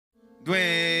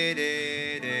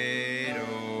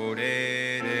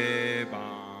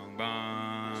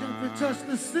Jump and touch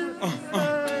the ceiling.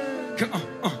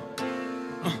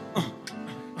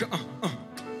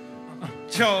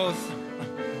 Charles,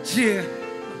 yeah,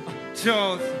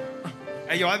 Charles.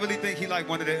 Hey, yo, I really think he like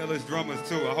one of the illest drummers,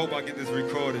 too. I hope I get this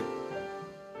recorded.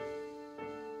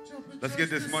 Let's get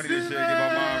this money this year, get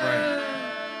my mind right.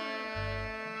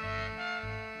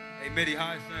 Hey, Mitty,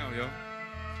 how it sound, yo?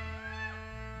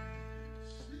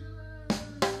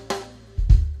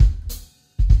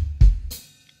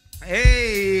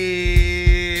 Hey.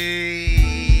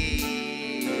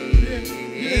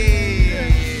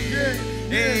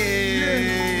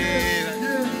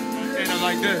 Stand up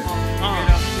like this.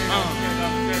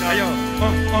 Hey, yo.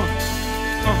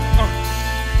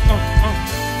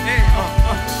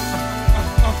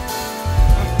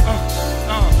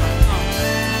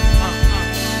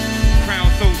 Crown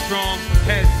so strong,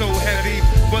 head so heavy,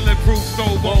 bulletproof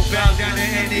soul won't bow down to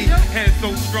any. Head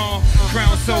so strong,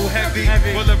 crown so heavy,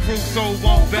 bulletproof soul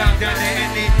won't bow down to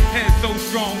any. Head so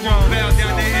strong, won't bow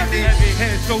down to any.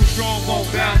 Head so strong,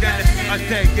 won't bow down. I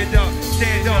said get up,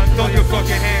 stand up, throw your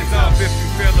fucking hands up if you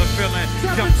feel a feeling.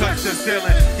 Jump, touch the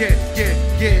ceiling, get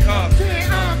up,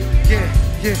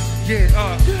 get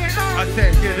up. I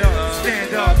said get up,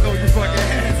 stand up, throw your fucking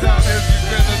hands up if you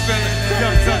feel a feeling.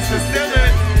 Jump, touch the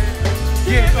ceiling.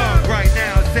 Get up right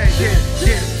now, say get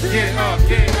up.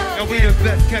 And we the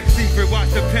best kept secret,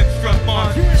 watch the pimp struck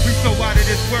Mars. We so out of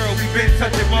this world, we been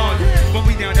touching Mars. But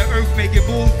we down to earth making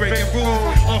moves, breaking rules.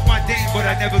 Off my dame, but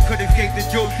I never could escape the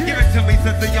jewel. Give it to me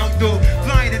since a young dude,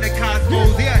 flying in the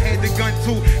cosmos. Yeah, I had the gun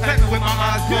too, clapping with my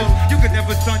eyes closed. You could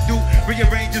never undo,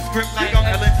 rearrange the script like I'm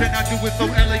Ellington. I do it so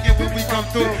elegant when we come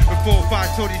through. With 4 or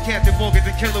 5 shorties, Captain Morgans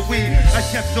and Killer Weed. I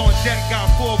chefs on deck, got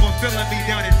 4 of them filling me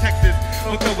down in Texas.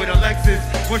 Hooked up with Alexis,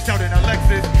 pushed out in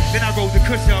Alexis. Then I rolled the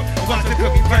cush up, about to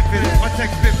cook me breakfast. My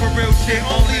text spit for real shit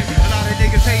only. A lot of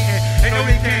niggas hating, they know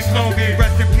they can't slow me.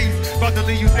 Rest in peace, about to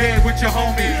leave you dead with your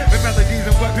homie. With melodies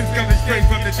and weapons coming straight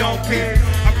from the dome piece.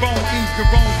 I bone east,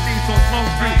 Jerome Streets on Sloan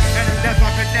Street. And that's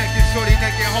my connection, shorty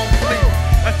naked home sleep.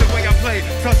 That's the way I play,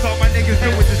 trust all my niggas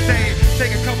do it the same.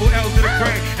 Take a couple L's to the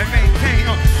brain and maintain,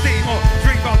 steam,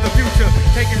 drink about the future.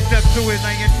 Taking steps to it,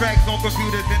 laying tracks on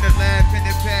computers in the lab, pen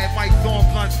and pad, mics on,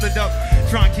 blunt slid up.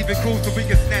 Try and keep it cool so we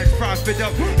can snatch profit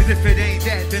up. As if it ain't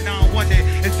that, then I don't want it.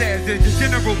 It's as it's the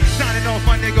general, signing off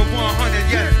my nigga 100.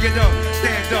 Yes, get up,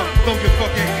 stand up, throw your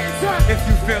fucking hands up. If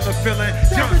you feel a feeling,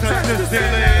 jump, touch the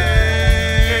ceiling.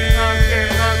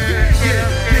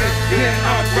 Get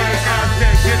up right now,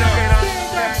 say get up.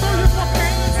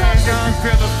 If you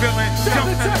feel a feeling,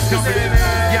 jump it in.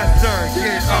 Yes, sir,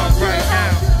 get up right now.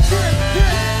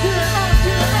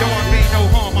 Yo, I mean no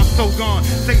harm, I'm so gone.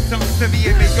 Say something to me,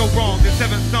 it may go wrong. The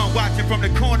 7th son watching from the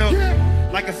corner,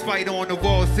 like a spider on the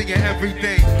wall, seeing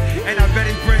everything. And I bet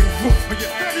he brings food for you.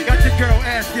 Got your girl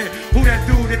asking, who that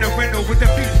dude in the window with the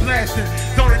beat blasting?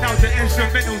 Sorting out the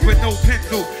instrumentals with no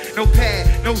pencil, no pad,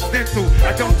 no stencil.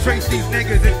 I don't trace these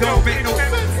niggas, it don't make no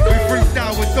sense. We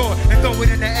freestyle with thought and throw it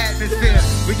in the atmosphere.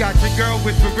 We got your girl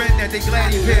whispering that they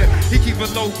glad he's here. He keep a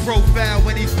low profile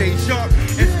when he stay sharp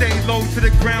and stay low to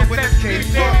the ground when his case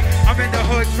up. I'm in the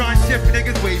hood trying to shift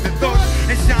niggas' ways and thoughts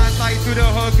and shine light through the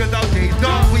hood cause our days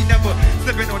dark. We never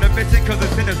slipping on a mission cause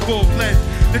it's in us full-fledged.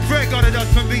 The dread guarded us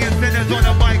from being sinners on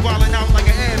the mic wilding out like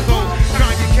an asshole.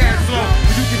 Trying to get cash flow.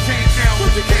 You can change now but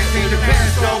you can't change the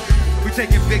past though. We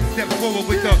taking big steps forward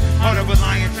with the heart of a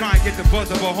lion, trying to get the buzz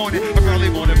of a hornet. A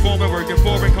early morning former working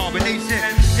for a combination.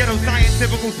 Ghetto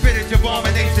scientifical spinach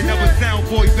abomination. Never sound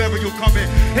boy burial coming.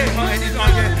 Hit hunting these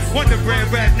onions. Wonder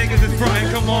brand rap niggas is frontin'.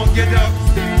 Come on, get up.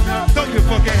 Throw your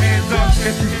fucking hands up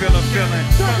if you feel a feeling.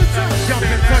 Jump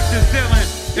and touch the ceiling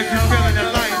if you feeling the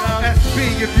light.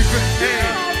 SB if you feel it.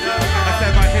 I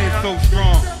said my head so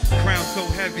strong, crown so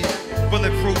heavy,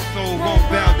 bulletproof soul won't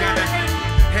bow down to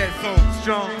head so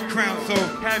strong, crown so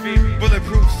heavy,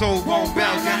 bulletproof soul won't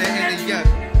bow down to any yet.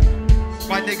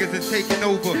 My niggas is taking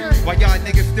over, while y'all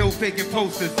niggas still faking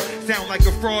posters. Sound like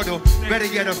a fraud or better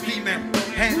yet a female.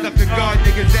 Hands up to God,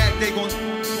 niggas that they gon'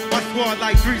 my squad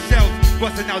like 3 shells.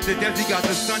 Busting out the desert, got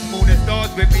the sun, moon, and stars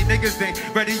with me. Niggas ain't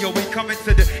ready, yo, we coming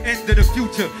to the end of the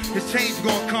future. This change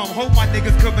gon' come, hope my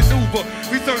niggas can maneuver.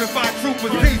 We certified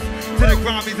troopers, peace to the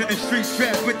grommies in the street,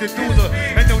 strapped with the doula.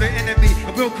 And know the enemy,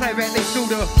 and we'll clap at they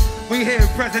shooter. We here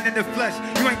present in the flesh,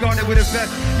 you ain't guarded with a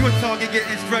vest. You a target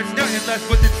getting stretched, nothing less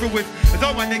but the truest. As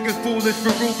all my niggas foolish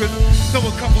for Rugers. So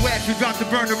a couple at you, drop the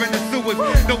burner in the sewers.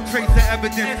 No trace of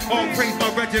evidence, all praise my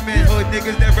regiment. Hood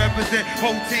niggas that represent,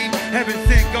 whole team, heaven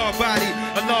sent God body.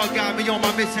 Allah got me on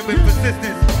my mission with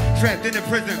persistence. trapped in a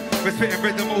prison. But spitting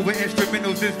rhythm over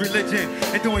instrumentals is religion.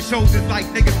 And doing shows is like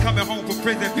niggas coming home from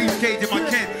prison. Beats caging my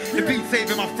kin, the beat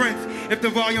saving my friends. If the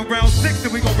volume round 6,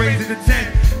 then we gon' raise it to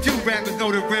 10. Few rappers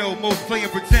know the real, most play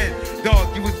and pretend.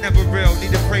 Dog, you was never real, need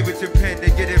to pray with your pen to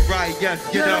get it right. Yes,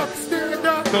 get up, stand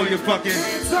up, throw your fucking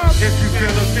hands up. If you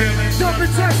feel a feeling, Jump and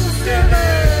touch the ceiling.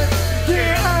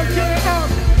 Get up, get up.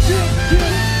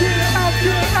 Get out,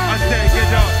 get out. I said get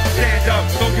up, stand up,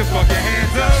 throw your fucking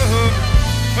hands up.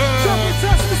 Jump and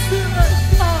touch the ceiling.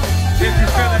 If you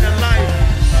feeling the life,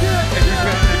 if you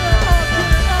feeling it,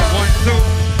 1,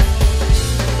 2.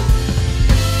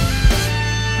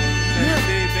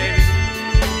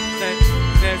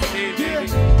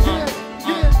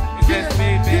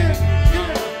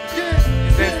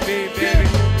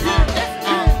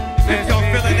 If y'all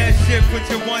feeling that shit, put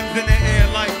your ones in the air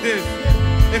like this.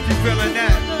 If you feeling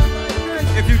that,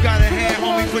 if you got a hand,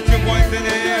 homie, put your ones in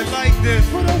the air like this.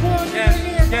 Yes,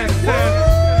 yes, sir.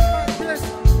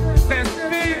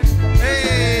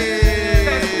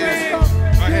 Hey,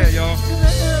 right here, y'all.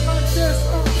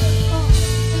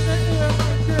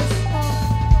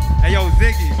 Hey, yo,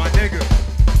 Ziggy, my nigga.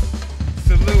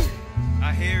 Salute.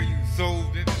 I hear you so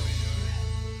vividly.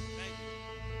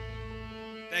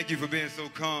 Thank you for being so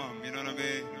calm, you know what I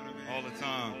mean? All the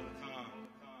time.